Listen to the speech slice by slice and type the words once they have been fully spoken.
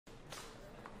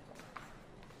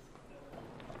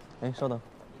哎，稍等，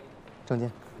证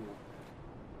件。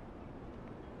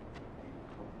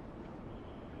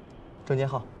证件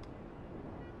号。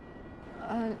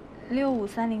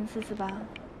65304448。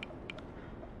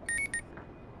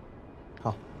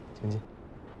好，请进。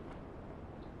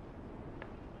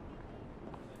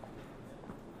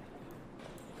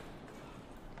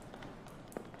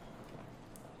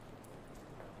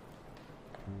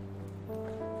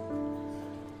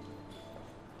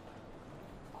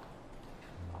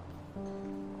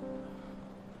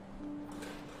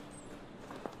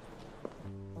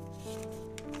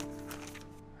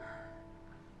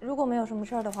如果没有什么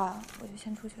事儿的话，我就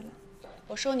先出去了。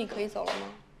我说你可以走了吗？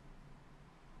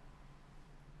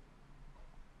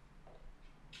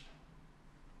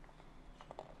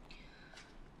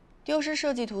丢失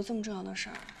设计图这么重要的事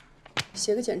儿，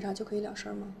写个检查就可以了事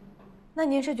儿吗？那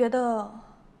您是觉得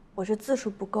我是字数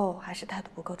不够，还是态度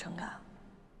不够诚恳？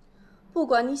不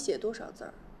管你写多少字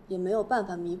儿，也没有办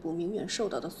法弥补明远受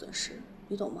到的损失，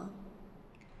你懂吗？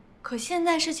可现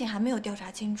在事情还没有调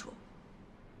查清楚，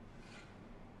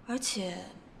而且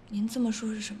您这么说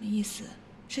是什么意思？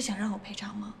是想让我赔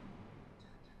偿吗？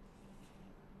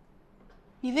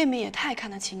你未免也太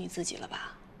看得起你自己了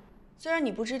吧？虽然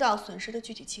你不知道损失的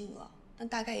具体金额，但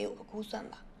大概也有个估算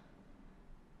吧。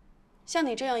像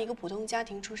你这样一个普通家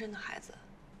庭出身的孩子，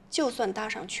就算搭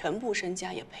上全部身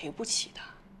家也赔不起的。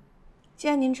既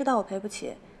然您知道我赔不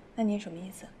起，那您什么意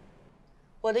思？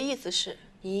我的意思是，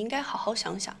你应该好好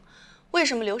想想，为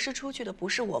什么流失出去的不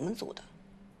是我们组的，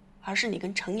而是你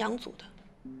跟程阳组的。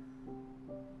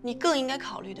你更应该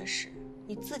考虑的是，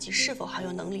你自己是否还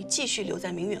有能力继续留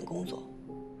在明远工作。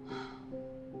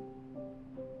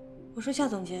我说夏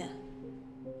总监，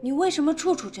你为什么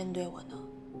处处针对我呢？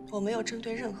我没有针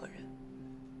对任何人，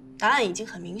答案已经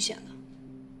很明显了，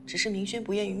只是明轩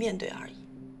不愿意面对而已。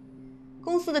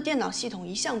公司的电脑系统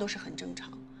一向都是很正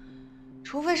常，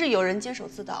除非是有人监守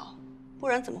自盗，不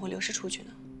然怎么会流失出去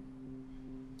呢？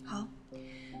好，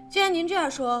既然您这样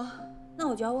说，那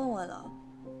我就要问问了，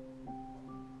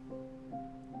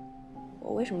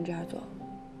我为什么这样做？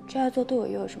这样做对我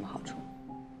又有什么好处？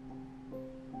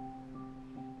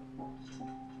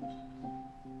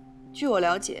据我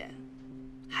了解，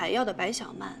海耀的白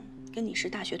小曼跟你是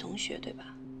大学同学，对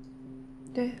吧？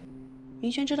对。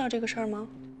明轩知道这个事儿吗？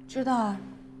知道啊。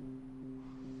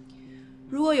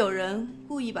如果有人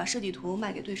故意把设计图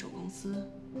卖给对手公司，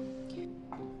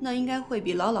那应该会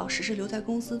比老老实实留在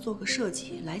公司做个设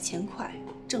计来钱快，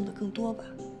挣得更多吧？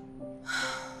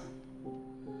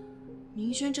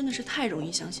明轩真的是太容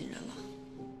易相信人了，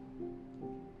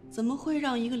怎么会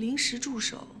让一个临时助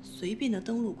手随便的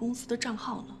登录公司的账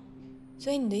号呢？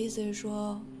所以你的意思是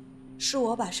说，是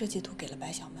我把设计图给了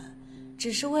白小曼，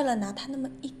只是为了拿她那么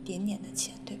一点点的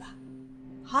钱，对吧？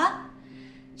好啊，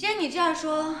既然你这样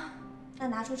说，那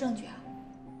拿出证据啊！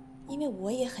因为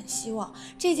我也很希望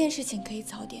这件事情可以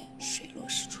早点水落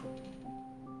石出。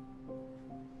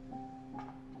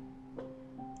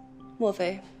莫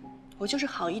非，我就是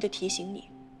好意的提醒你，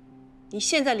你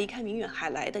现在离开明远还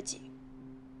来得及。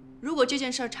如果这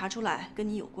件事儿查出来跟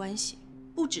你有关系，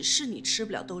不只是你吃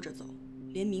不了兜着走，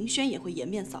连明轩也会颜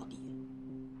面扫地。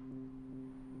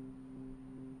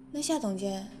那夏总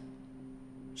监，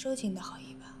收起你的好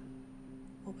意吧，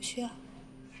我不需要。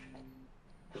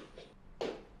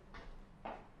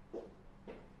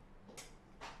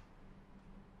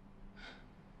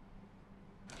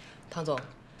唐总，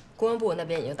公安部那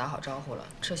边已经打好招呼了，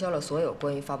撤销了所有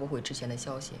关于发布会之前的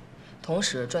消息，同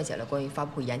时撰写了关于发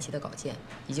布会延期的稿件，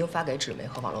已经发给纸媒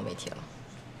和网络媒体了。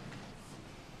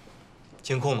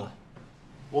监控呢？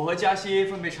我和嘉熙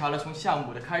分别查了从项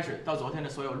目的开始到昨天的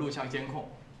所有录像监控，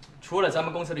除了咱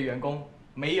们公司的员工，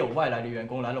没有外来的员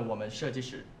工来了我们设计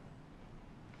室。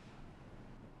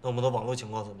那我们的网络情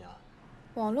况怎么样？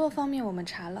网络方面我们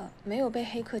查了，没有被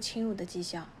黑客侵入的迹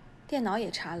象，电脑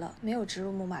也查了，没有植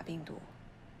入木马病毒。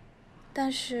但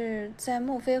是在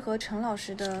莫非和陈老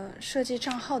师的设计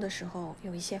账号的时候，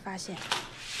有一些发现。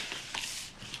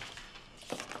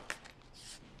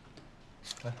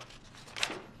来，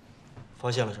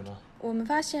发现了什么？我们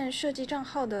发现设计账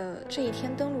号的这一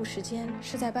天登录时间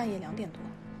是在半夜2点多。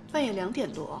半夜2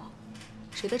点多，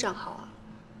谁的账号啊？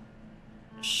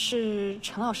是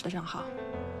陈老师的账号。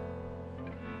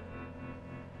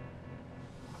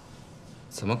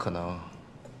怎么可能？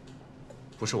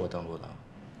不是我登录的。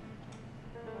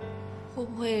会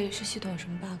不会是系统有什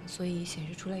么 bug， 所以显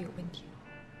示出来有问题？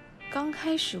刚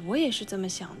开始我也是这么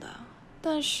想的，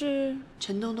但是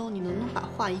陈东东，你能不能把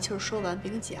话一气儿说完，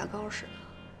别跟挤牙膏似的？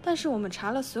但是我们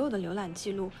查了所有的浏览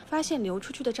记录，发现流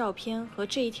出去的照片和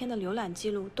这一天的浏览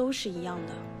记录都是一样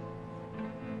的。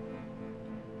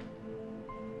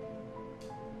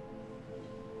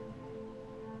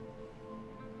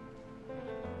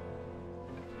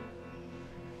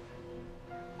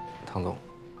唐总，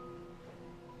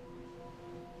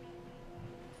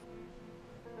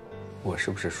我是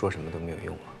不是说什么都没有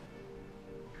用啊？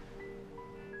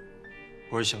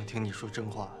我是想听你说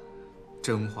真话。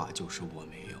真话就是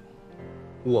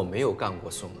我没有干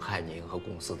过损害您和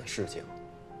公司的事情。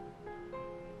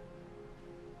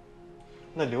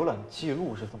那浏览记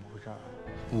录是怎么回事啊？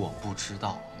我不知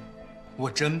道，我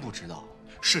真不知道。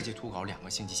设计图稿2个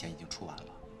星期前已经出完了，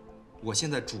我现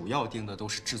在主要盯的都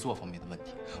是制作方面的问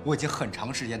题，我已经很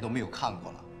长时间都没有看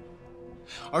过了。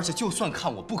而且就算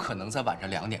看，我不可能在晚上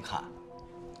2点看。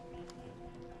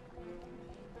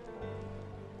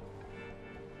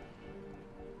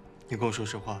你跟我说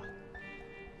实话，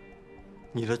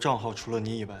你的账号除了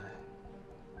你以外，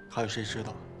还有谁知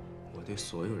道？我对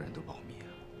所有人都保密啊，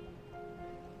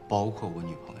包括我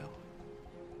女朋友。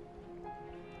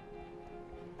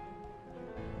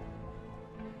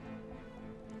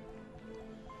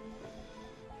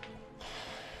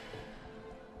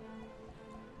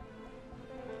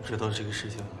你知道这个事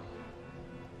情，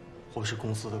我是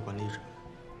公司的管理者，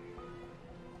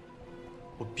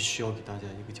我必须要给大家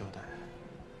一个交代。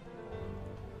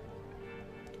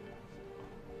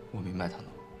我明白，唐总。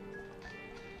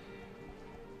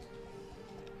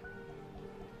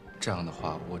这样的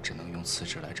话，我只能用辞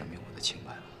职来证明我的清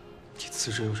白了。你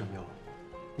辞职有什么用？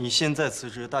你现在辞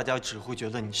职，大家只会觉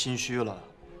得你心虚了，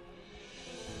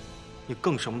你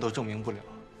更什么都证明不了。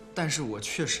但是我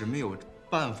确实没有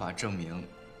办法证明，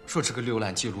说这个浏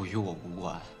览记录与我无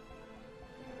关。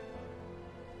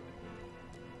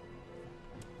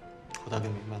我大概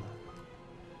明白了。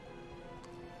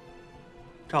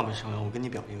这样吧，程阳，我跟你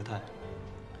表一个态。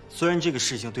虽然这个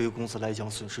事情对于公司来讲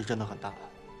损失真的很大，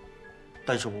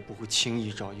但是我不会轻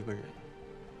易找一个人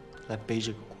来背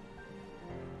这个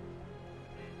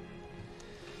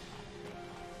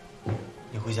锅。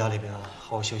你回家里边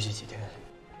好好休息几天，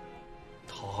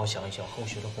好好想一想后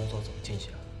续的工作怎么进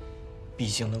行。毕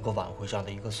竟能够挽回这样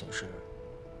的一个损失，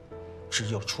只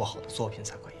有出好的作品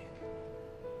才可以。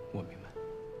我明白，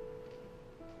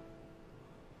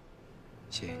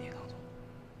谢谢你，唐总。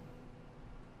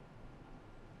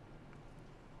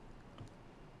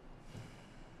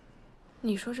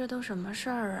你说这都什么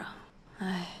事儿啊？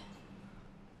哎，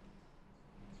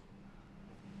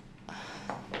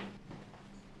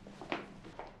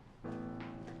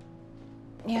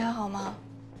你还好吗？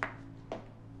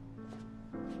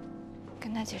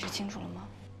跟他解释清楚了吗？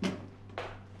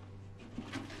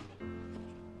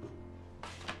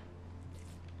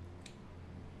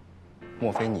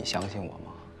莫非你相信我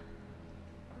吗？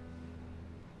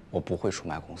我不会出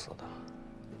卖公司的。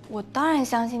我当然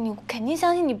相信你，肯定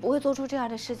相信你不会做出这样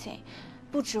的事情。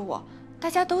不止我，大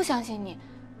家都相信你，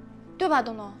对吧，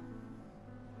东东？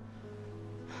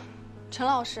陈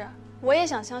老师，我也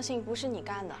想相信不是你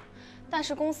干的，但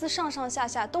是公司上上下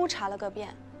下都查了个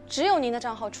遍，只有您的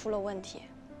账号出了问题。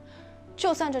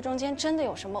就算这中间真的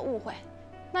有什么误会，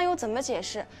那又怎么解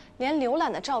释连浏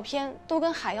览的照片都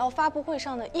跟海妖发布会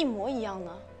上的一模一样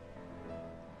呢？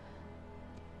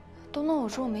东东，我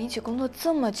说我们一起工作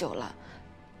这么久了，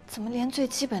怎么连最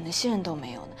基本的信任都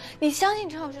没有呢？你相信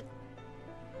陈老师？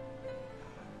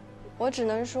我只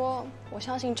能说，我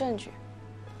相信证据。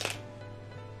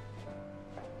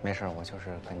没事，我就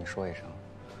是跟你说一声，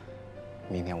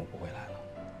明天我不会来了。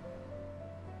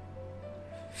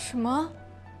什么？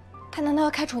他难道要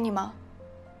开除你吗？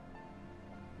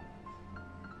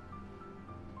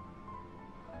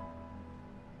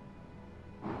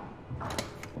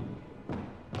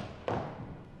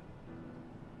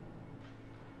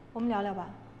我们聊聊吧。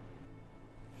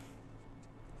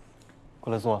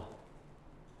过来坐。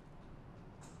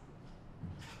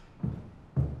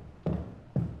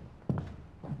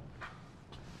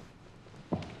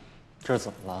这是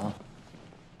怎么了？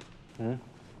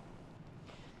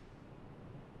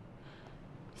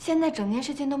现在整件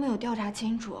事情都没有调查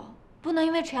清楚，不能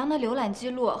因为陈阳的浏览记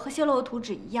录和泄露的图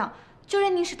纸一样，就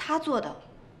认定是他做的。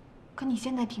可你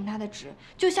现在停他的职，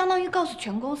就相当于告诉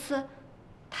全公司，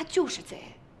他就是贼。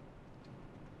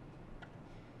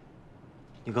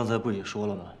你刚才不也说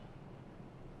了吗？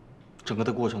整个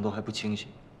的过程都还不清晰。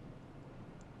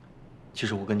其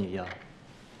实我跟你一样，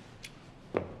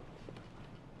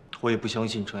我也不相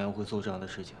信程阳会做这样的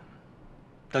事情。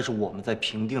但是我们在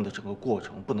评定的整个过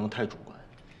程不能太主观。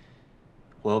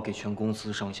我要给全公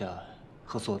司上下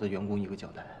和所有的员工一个交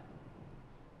代。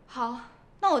好，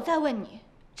那我再问你，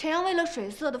陈阳为了水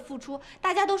色的付出，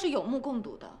大家都是有目共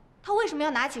睹的，他为什么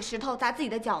要拿起石头砸自己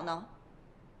的脚呢？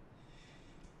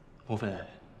莫非，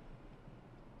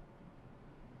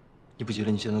你不觉得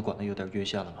你现在管的有点越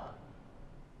线了吗？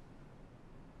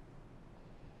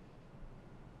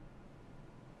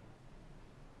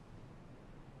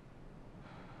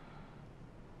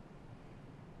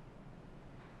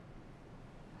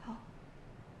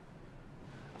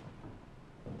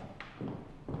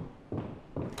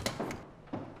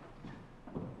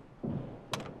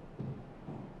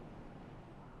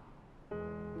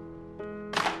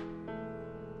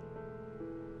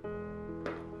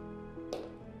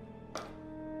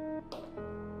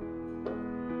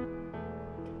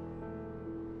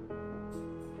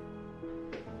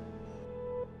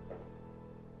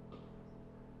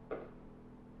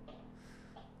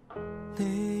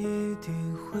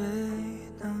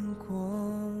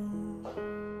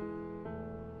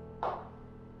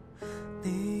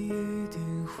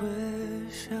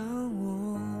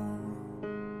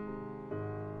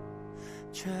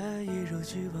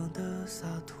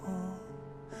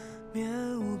面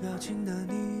无表情的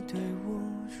你对我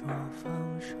说放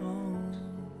手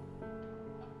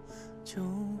就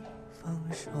放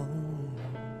手，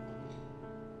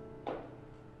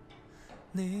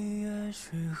你也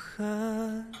许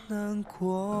很难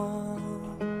过，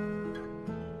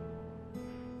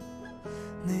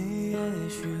你也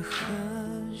许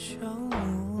很想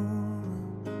我，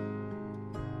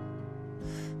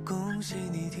恭喜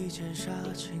你提前杀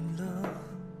青了，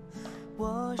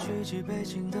我续集悲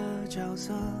情的角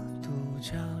色，独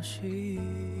角戏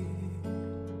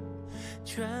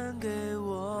全给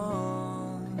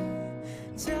我。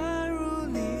假如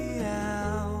你要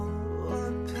我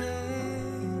陪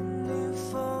你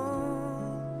疯，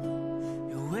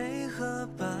又为何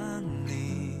把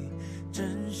你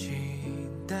真心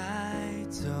带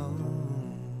走？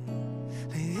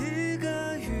另一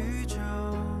个宇宙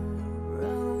让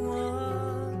我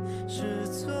失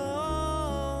踪，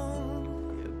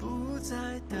也不再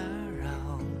打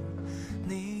扰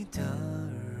你的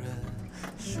人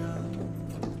生。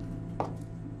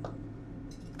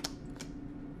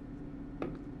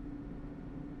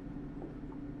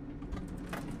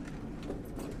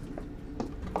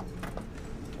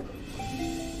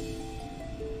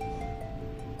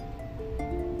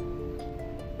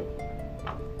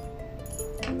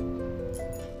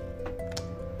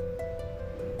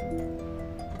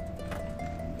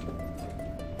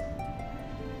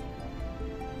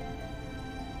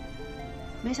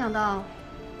没想到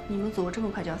你们组这么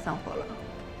快就要散伙了。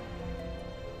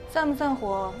散不散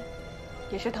伙，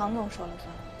也是唐总说了算。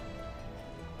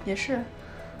也是，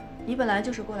你本来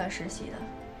就是过来实习的。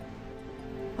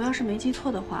我要是没记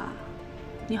错的话，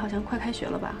你好像快开学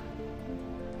了吧？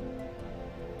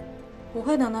我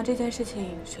会等到这件事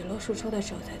情水落石出的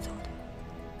时候再走的。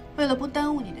为了不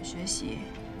耽误你的学习，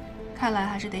看来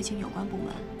还是得请有关部门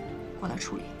过来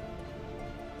处理。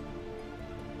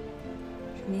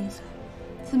什么意思？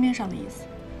字面上的意思。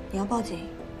你要报警？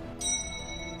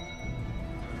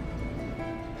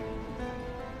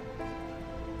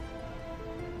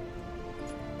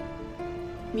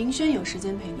明轩有时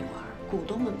间陪你玩，股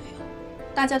东们没有，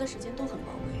大家的时间都很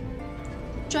宝贵。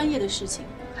专业的事情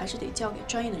还是得交给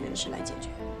专业的人士来解决。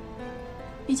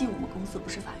毕竟我们公司不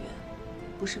是法院，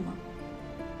不是吗？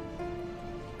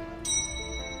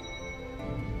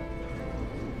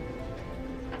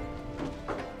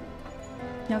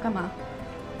你要干嘛？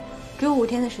给我5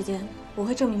天的时间，我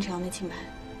会证明陈阳的清白。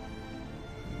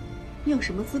你有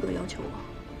什么资格要求我？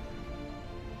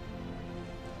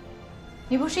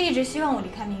你不是一直希望我离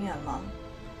开明远吗？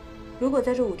如果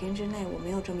在这5天之内我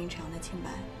没有证明陈阳的清白，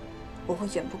我会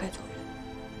卷铺盖走人。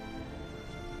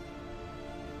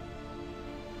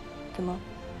怎么？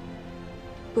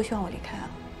不希望我离开啊？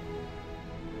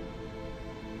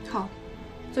好，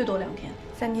最多2天。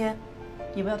3天。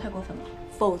你不要太过分了。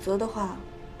否则的话，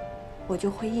我就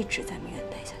会一直在明远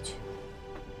待下去。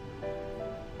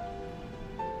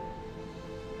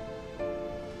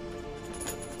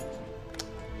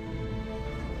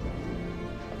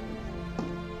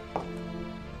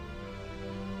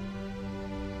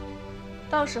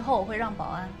到时候我会让保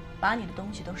安把你的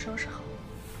东西都收拾好，